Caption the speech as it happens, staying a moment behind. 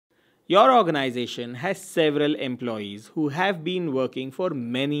Your organization has several employees who have been working for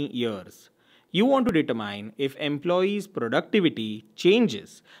many years. You want to determine if employees' productivity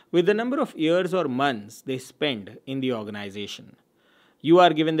changes with the number of years or months they spend in the organization. You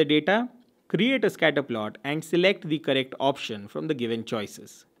are given the data, create a scatterplot and select the correct option from the given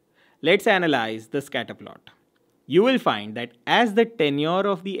choices. Let's analyze the scatterplot. You will find that as the tenure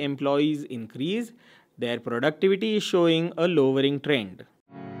of the employees increase, their productivity is showing a lowering trend.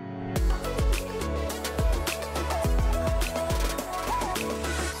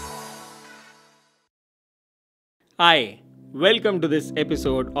 Hi, welcome to this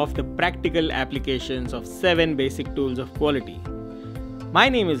episode of the practical applications of 7 basic tools of quality. My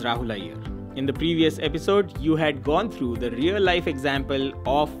name is Rahul Iyer. In the previous episode, you had gone through the real-life example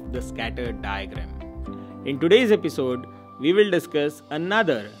of the scatter diagram. In today's episode, we will discuss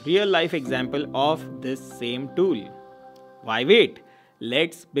another real-life example of this same tool. Why wait?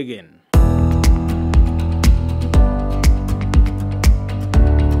 Let's begin.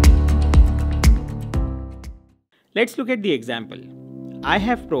 Let's look at the example. I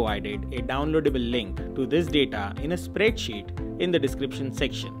have provided a downloadable link to this data in a spreadsheet in the description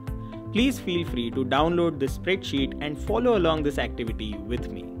section. Please feel free to download this spreadsheet and follow along this activity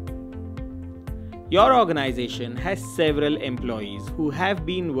with me. Your organization has several employees who have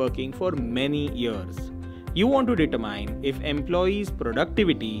been working for many years. You want to determine if employees'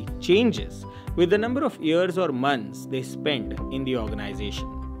 productivity changes with the number of years or months they spend in the organization.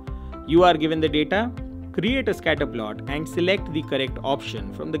 You are given the data, create a scatterplot and select the correct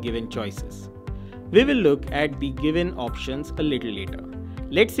option from the given choices. We will look at the given options a little later.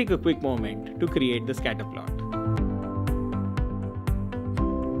 Let's take a quick moment to create the scatterplot.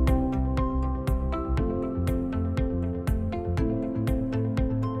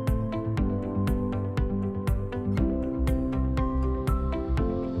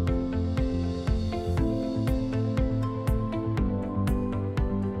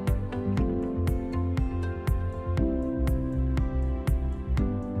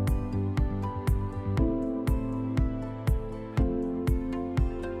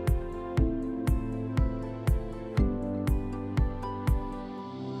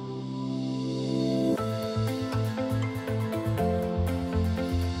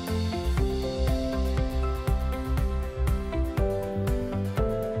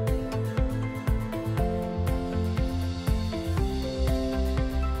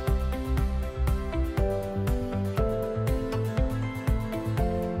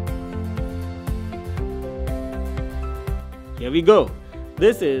 Here we go.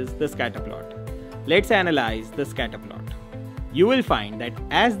 This is the scatterplot. Let's analyze the scatterplot. You will find that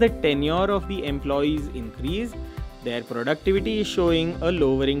as the tenure of the employees increase, their productivity is showing a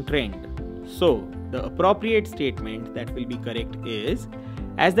lowering trend. So, the appropriate statement that will be correct is,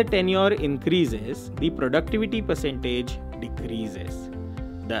 as the tenure increases, the productivity percentage decreases.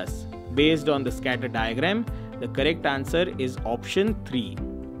 Thus, based on the scatter diagram, the correct answer is option 3.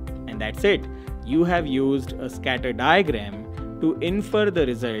 And that's it. You have used a scatter diagram to infer the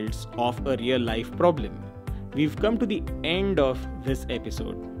results of a real-life problem. We've come to the end of this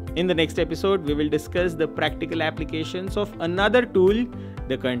episode. In the next episode, we will discuss the practical applications of another tool,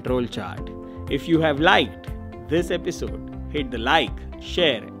 the control chart. If you have liked this episode, hit the like,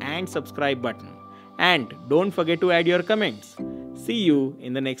 share and subscribe button. And don't forget to add your comments. See you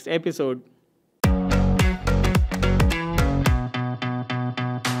in the next episode.